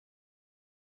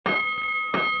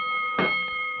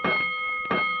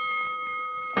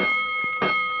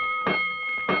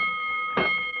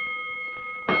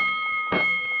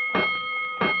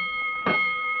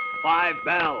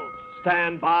bells.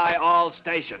 Stand by all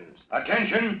stations.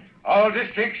 Attention, all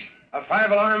districts. A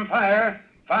 5-alarm fire.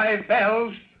 5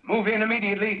 bells. Move in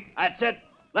immediately. That's it.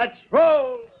 Let's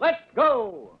roll. Let's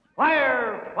go.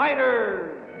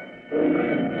 Firefighters!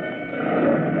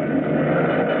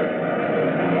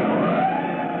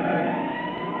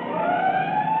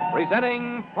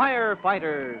 Presenting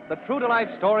Firefighters, the true-to-life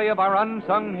story of our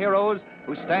unsung heroes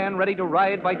who stand ready to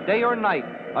ride by day or night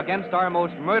against our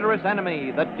most murderous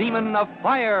enemy, the demon of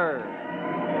fire.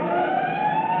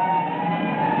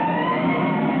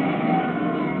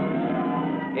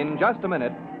 In just a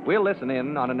minute, we'll listen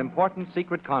in on an important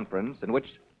secret conference in which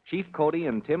Chief Cody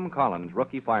and Tim Collins,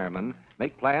 rookie firemen,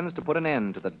 make plans to put an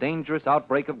end to the dangerous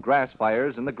outbreak of grass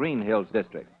fires in the Green Hills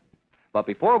district. But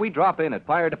before we drop in at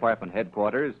Fire Department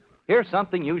headquarters, here's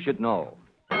something you should know.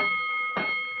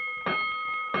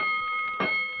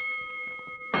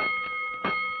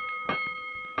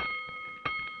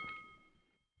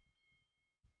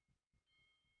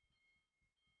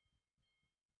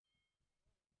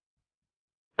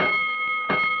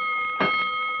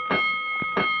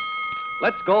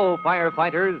 Let's go,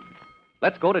 firefighters.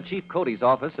 Let's go to Chief Cody's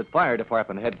office at Fire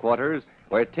Department headquarters,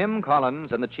 where Tim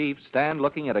Collins and the chief stand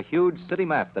looking at a huge city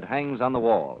map that hangs on the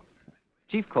wall.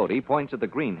 Chief Cody points at the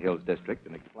Green Hills district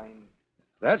and explains.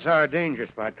 That's our danger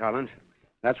spot, Collins.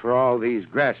 That's where all these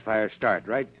grass fires start,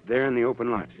 right there in the open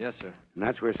lots. Yes, sir. And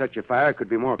that's where such a fire could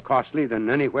be more costly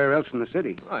than anywhere else in the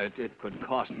city. Oh, it could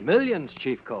cost millions,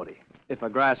 Chief Cody, if a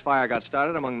grass fire got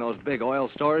started among those big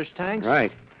oil storage tanks.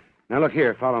 Right. Now, look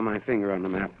here. Follow my finger on the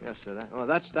map. Yes, sir.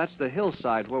 That's the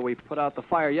hillside where we put out the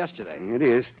fire yesterday. It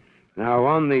is. Now,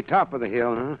 on the top of the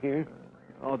hill, here.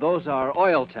 Those are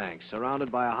oil tanks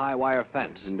surrounded by a high wire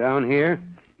fence. And down here,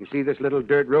 you see this little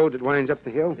dirt road that winds up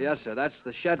the hill? Yes, sir. That's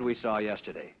the shed we saw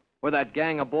yesterday, where that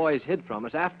gang of boys hid from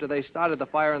us after they started the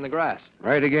fire in the grass.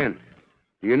 Right again.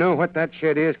 Do you know what that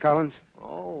shed is, Collins?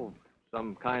 Oh,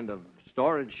 some kind of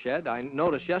storage shed. I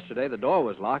noticed yesterday the door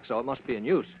was locked, so it must be in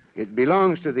use. It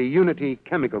belongs to the Unity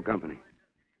Chemical Company.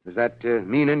 Does that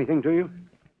mean anything to you?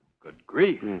 Good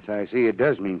grief. Yes, I see it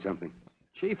does mean something.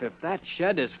 Chief, if that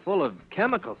shed is full of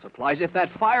chemical supplies, if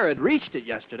that fire had reached it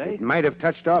yesterday... It might have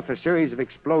touched off a series of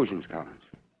explosions, Collins.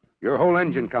 Your whole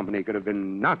engine company could have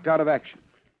been knocked out of action,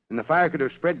 and the fire could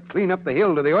have spread clean up the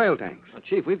hill to the oil tanks. Well,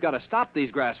 Chief, we've got to stop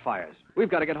these grass fires. We've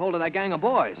got to get hold of that gang of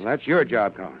boys. Well, that's your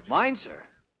job, Collins. Mine, sir?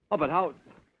 Oh, but how...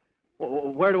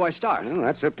 Where do I start? Well,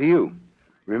 that's up to you.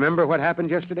 Remember what happened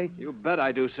yesterday? You bet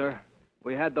I do, sir.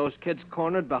 We had those kids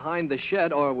cornered behind the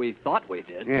shed, or we thought we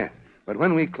did. Yeah, but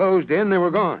when we closed in, they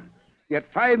were gone. Yet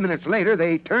 5 minutes later,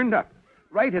 they turned up,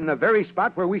 right in the very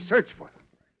spot where we searched for them.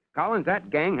 Collins,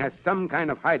 that gang has some kind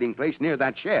of hiding place near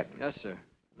that shed. Yes, sir.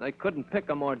 They couldn't pick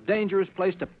a more dangerous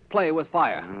place to play with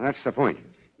fire. Well, that's the point.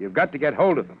 You've got to get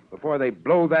hold of them before they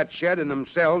blow that shed and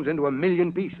themselves into a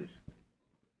million pieces.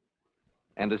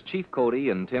 And as Chief Cody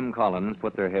and Tim Collins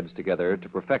put their heads together to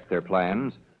perfect their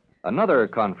plans, another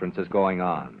conference is going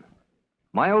on.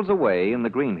 Miles away in the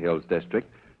Green Hills district,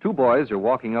 two boys are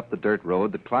walking up the dirt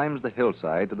road that climbs the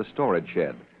hillside to the storage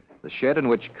shed, the shed in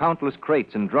which countless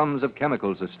crates and drums of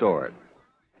chemicals are stored.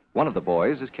 One of the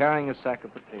boys is carrying a sack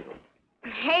of potatoes.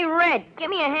 Hey, Red,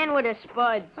 give me a hand with the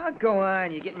spuds. Oh, go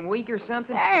on. You getting weak or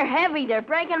something? They're heavy. They're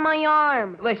breaking my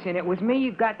arm. Listen, it was me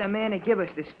you got the man to give us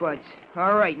the spuds.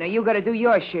 All right, now you got to do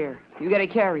your share. You got to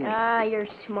carry them. Ah, your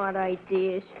smart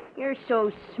ideas. You're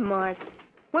so smart.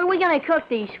 Where are we going to cook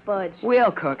these spuds?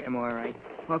 We'll cook them, all right.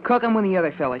 We'll cook them when the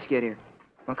other fellas get here.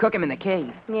 We'll cook them in the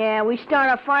cave. Yeah, we start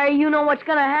a fire, you know what's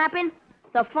going to happen?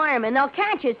 The firemen, they'll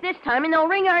catch us this time, and they'll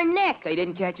wring our necks. They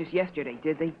didn't catch us yesterday,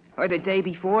 did they? Or the day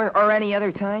before, or any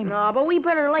other time? No, but we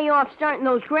better lay off starting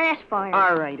those grass fires.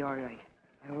 All right.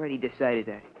 I already decided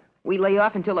that. We lay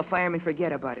off until the firemen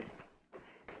forget about it.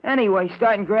 Anyway,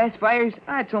 starting grass fires,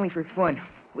 it's only for fun.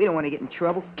 We don't want to get in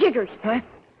trouble. Kickers. Huh?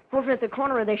 Over at the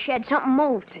corner of the shed, something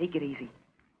moved. Take it easy.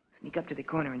 Sneak up to the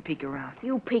corner and peek around.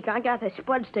 You peek. I got the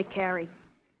spuds to carry.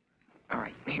 All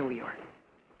right, here we are.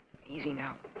 Easy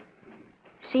now.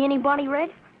 See anybody, Red?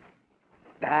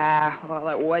 All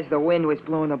it was, the wind was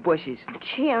blowing the bushes.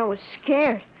 Gee, I was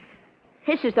scared.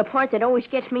 This is the part that always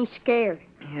gets me scared.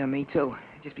 Yeah, me too.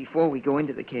 Just before we go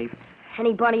into the cave.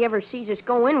 Anybody ever sees us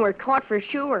go in, we're caught for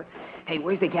sure. Hey,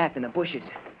 where's the gap in the bushes?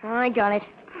 I got it.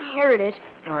 Here it is.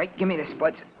 All right, give me the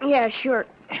spuds. Yeah, sure.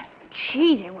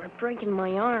 Gee, they were breaking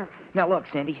my arm. Now, look,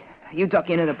 Sandy. You duck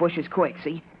into the bushes quick,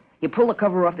 see? You pull the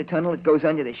cover off the tunnel, it goes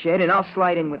under the shed, and I'll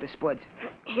slide in with the spuds.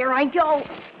 Here I go.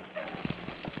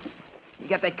 You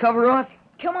got that cover off?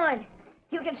 Come on.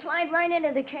 You can slide right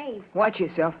into the cave. Watch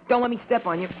yourself. Don't let me step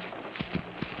on you.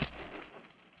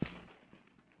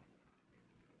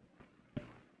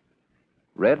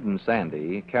 Red and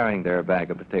Sandy, carrying their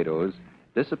bag of potatoes,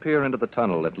 disappear into the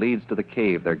tunnel that leads to the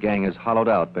cave their gang has hollowed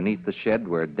out beneath the shed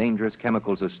where dangerous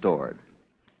chemicals are stored.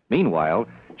 Meanwhile,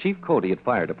 Chief Cody at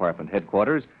Fire Department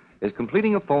headquarters is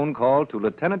completing a phone call to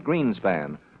Lieutenant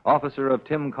Greenspan, officer of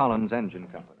Tim Collins' engine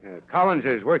company. Collins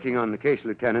is working on the case,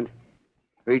 Lieutenant.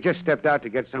 He just stepped out to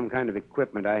get some kind of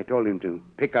equipment. I told him to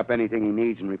pick up anything he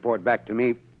needs and report back to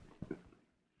me.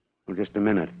 Well, just a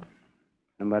minute.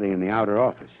 Somebody in the outer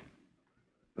office.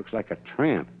 Looks like a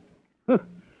tramp. Huh.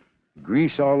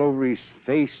 Grease all over his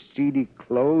face, seedy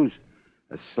clothes,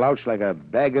 a slouch like a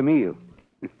bag of meal.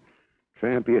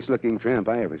 Trampiest looking tramp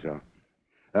I ever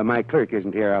saw. My clerk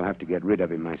isn't here. I'll have to get rid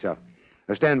of him myself.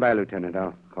 Stand by, Lieutenant.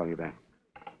 I'll call you back.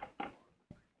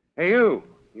 Hey, you.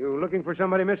 You looking for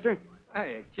somebody, mister?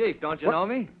 Hey, Chief, don't you know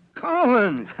me?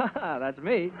 Collins! That's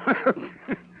me.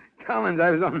 Collins,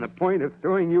 I was on the point of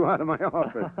throwing you out of my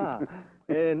office.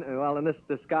 In this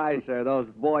disguise, sir, those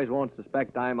boys won't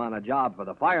suspect I'm on a job for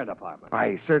the fire department.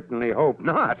 I certainly hope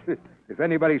not. If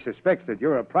anybody suspects that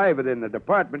you're a private in the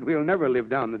department, we'll never live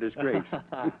down the disgrace.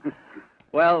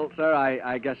 Well, sir,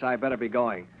 I guess I better be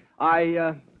going.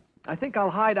 I think I'll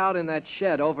hide out in that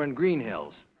shed over in Green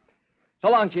Hills. So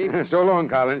long, Chief. So long,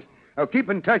 Collins. Keep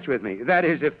in touch with me. That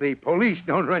is, if the police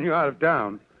don't run you out of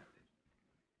town.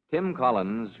 Tim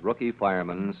Collins, rookie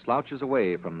fireman, slouches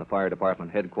away from the fire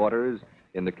department headquarters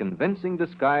in the convincing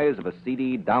disguise of a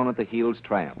seedy, down-at-the-heels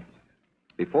tramp.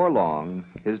 Before long,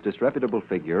 his disreputable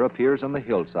figure appears on the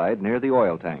hillside near the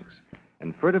oil tanks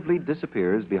and furtively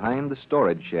disappears behind the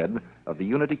storage shed of the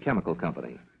Unity Chemical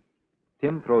Company.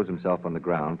 Tim throws himself on the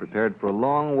ground, prepared for a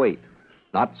long wait,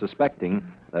 not suspecting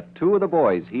that two of the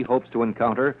boys he hopes to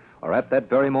encounter are at that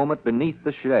very moment beneath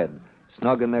the shed,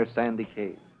 snug in their sandy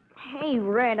cave. Hey,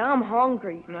 Red, I'm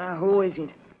hungry. Nah, who isn't?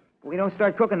 We don't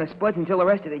start cooking the spuds until the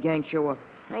rest of the gang show up.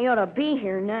 I ought to be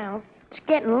here now. It's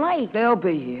getting late. They'll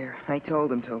be here. I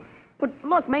told them to. But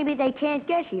look, maybe they can't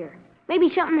get here.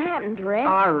 Maybe something happened, Red.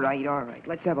 All right.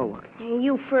 Let's have a look. Hey,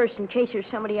 you first, in case there's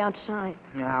somebody outside.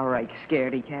 All right,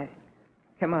 scaredy cat.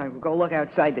 Come on, we'll go look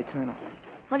outside the tunnel.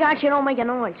 Look out you don't make a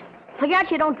noise. Look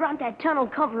out you don't drop that tunnel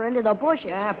cover into the bushes.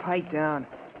 Yeah, pipe down.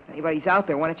 If anybody's out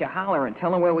there, why don't you holler and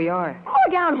tell them where we are?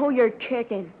 Look out who you're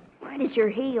kicking. Right at your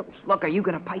heels. Look, are you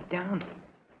going to pipe down?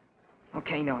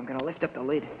 Okay, no, I'm going to lift up the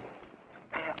lid.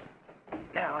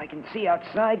 Now I can see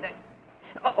outside.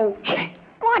 Uh-oh.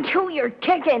 Watch who you're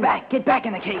kicking. Get back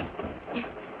in the cave.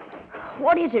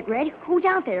 What is it, Red? Who's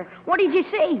out there? What did you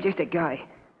see? Just a guy.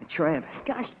 A tramp.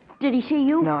 Gosh, did he see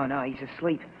you? No, he's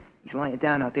asleep. He's lying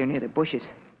down out there near the bushes.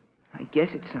 I guess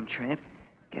it's some tramp.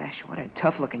 Gosh, what a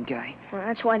tough-looking guy. Well,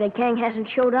 that's why the gang hasn't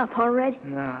showed up, huh, Red?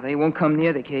 No, they won't come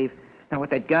near the cave. Not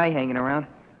with that guy hanging around.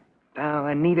 Oh,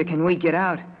 and neither can we get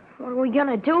out. What are we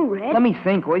gonna do, Red? Let me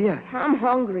think, will you? I'm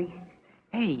hungry.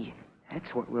 Hey,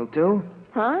 that's what we'll do.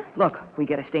 Huh? Look, we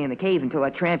gotta stay in the cave until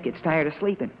that tramp gets tired of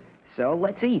sleeping. So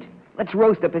let's eat. Let's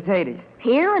roast the potatoes.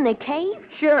 Here in the cave?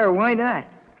 Sure, why not?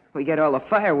 We got all the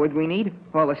firewood we need.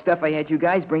 All the stuff I had you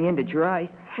guys bring in to dry.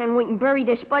 And we can bury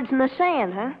the spuds in the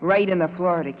sand, huh? Right in the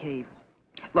floor of the cave.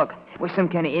 Look, we're some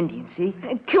kind of Indians, see?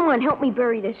 Come on, help me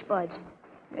bury the spuds.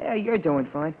 Yeah, you're doing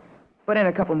fine. Put in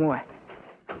a couple more.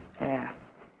 Yeah.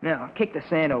 Now, kick the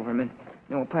sand over them, and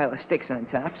then we'll pile the sticks on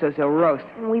top so they'll roast.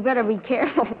 And we better be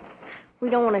careful. We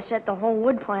don't want to set the whole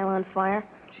wood pile on fire.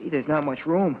 Gee, there's not much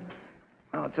room.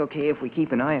 Oh, it's okay if we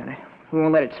keep an eye on it. We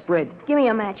won't let it spread. Give me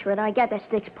a match, Red. I got the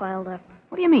sticks piled up.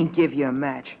 What do you mean, give you a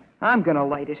match? I'm gonna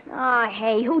light it. Ah,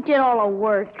 hey, who did all the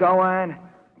work? Go on.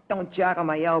 Don't jock on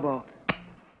my elbow.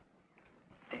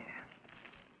 There.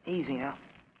 Easy now.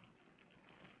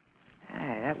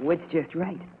 That wood's just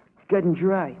right. It's good and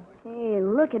dry. Hey,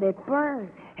 look at it burn.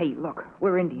 Hey, look,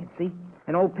 we're Indians, see?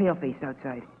 An old paleface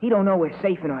outside. He don't know we're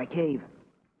safe in our cave.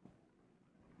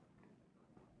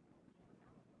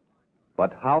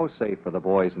 But how safe are the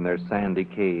boys in their sandy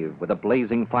cave with a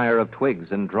blazing fire of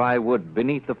twigs and dry wood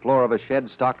beneath the floor of a shed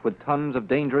stocked with tons of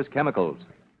dangerous chemicals?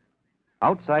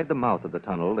 Outside the mouth of the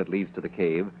tunnel that leads to the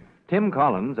cave, Tim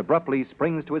Collins abruptly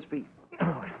springs to his feet.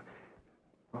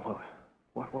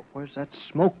 Where's that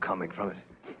smoke coming from it?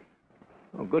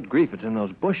 Oh, good grief, it's in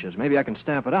those bushes. Maybe I can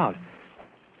stamp it out.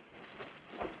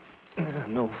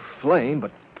 No flame,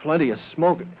 but plenty of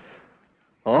smoke.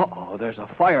 Uh-oh, there's a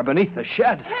fire beneath the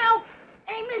shed. Help!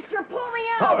 Hey, mister, pull me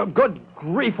out! Oh, good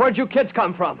grief, where'd you kids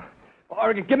come from?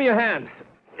 Or give me your hand.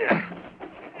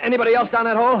 Anybody else down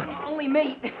that hole? Only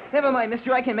me. Never mind,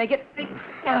 mister, I can make it.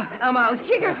 I'm out.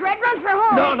 Jiggers, Red, run for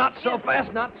home! No, not so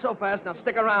fast, not so fast. Now,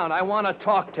 stick around. I want to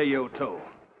talk to you two.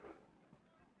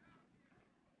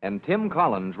 And Tim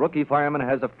Collins, rookie fireman,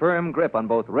 has a firm grip on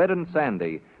both Red and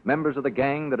Sandy members of the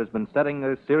gang that has been setting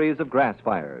a series of grass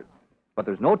fires. But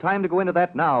there's no time to go into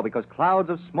that now because clouds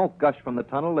of smoke gush from the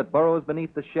tunnel that burrows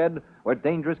beneath the shed where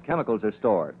dangerous chemicals are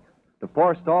stored. To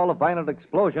forestall a violent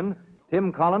explosion,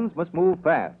 Tim Collins must move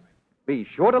fast. Be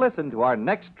sure to listen to our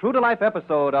next true-to-life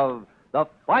episode of The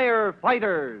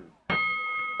Firefighters.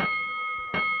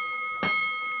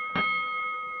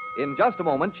 In just a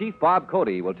moment, Chief Bob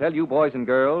Cody will tell you boys and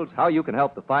girls how you can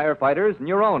help the firefighters in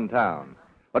your own town.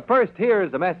 But first,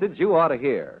 here's a message you ought to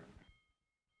hear.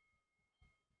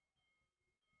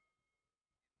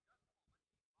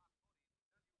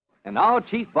 And now,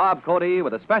 Chief Bob Cody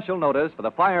with a special notice for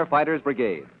the Firefighters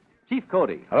Brigade. Chief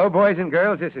Cody. Hello, boys and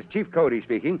girls. This is Chief Cody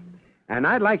speaking. And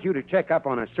I'd like you to check up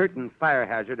on a certain fire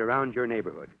hazard around your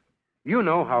neighborhood. You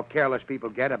know how careless people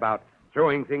get about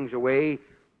throwing things away.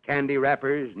 Candy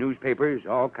wrappers, newspapers,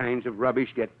 all kinds of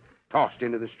rubbish get tossed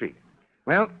into the street.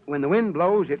 Well, when the wind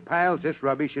blows, it piles this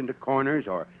rubbish into corners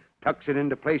or tucks it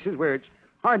into places where it's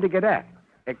hard to get at,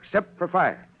 except for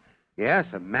fire. Yes,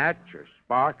 a match or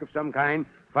spark of some kind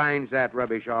finds that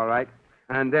rubbish all right,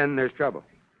 and then there's trouble.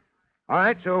 All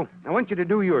right, so I want you to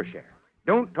do your share.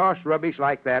 Don't toss rubbish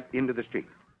like that into the street.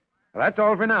 Well, that's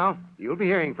all for now. You'll be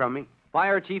hearing from me.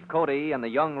 Fire Chief Cody and the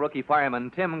young rookie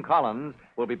fireman Tim Collins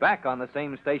will be back on the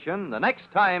same station the next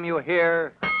time you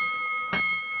hear...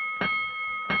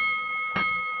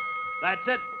 That's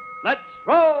it. Let's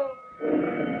roll!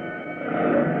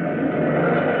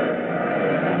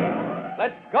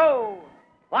 Let's go,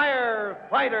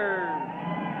 Firefighters!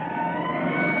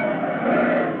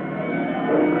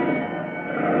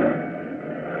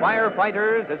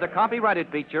 Firefighters is a copyrighted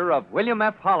feature of William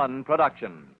F. Holland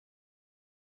Productions.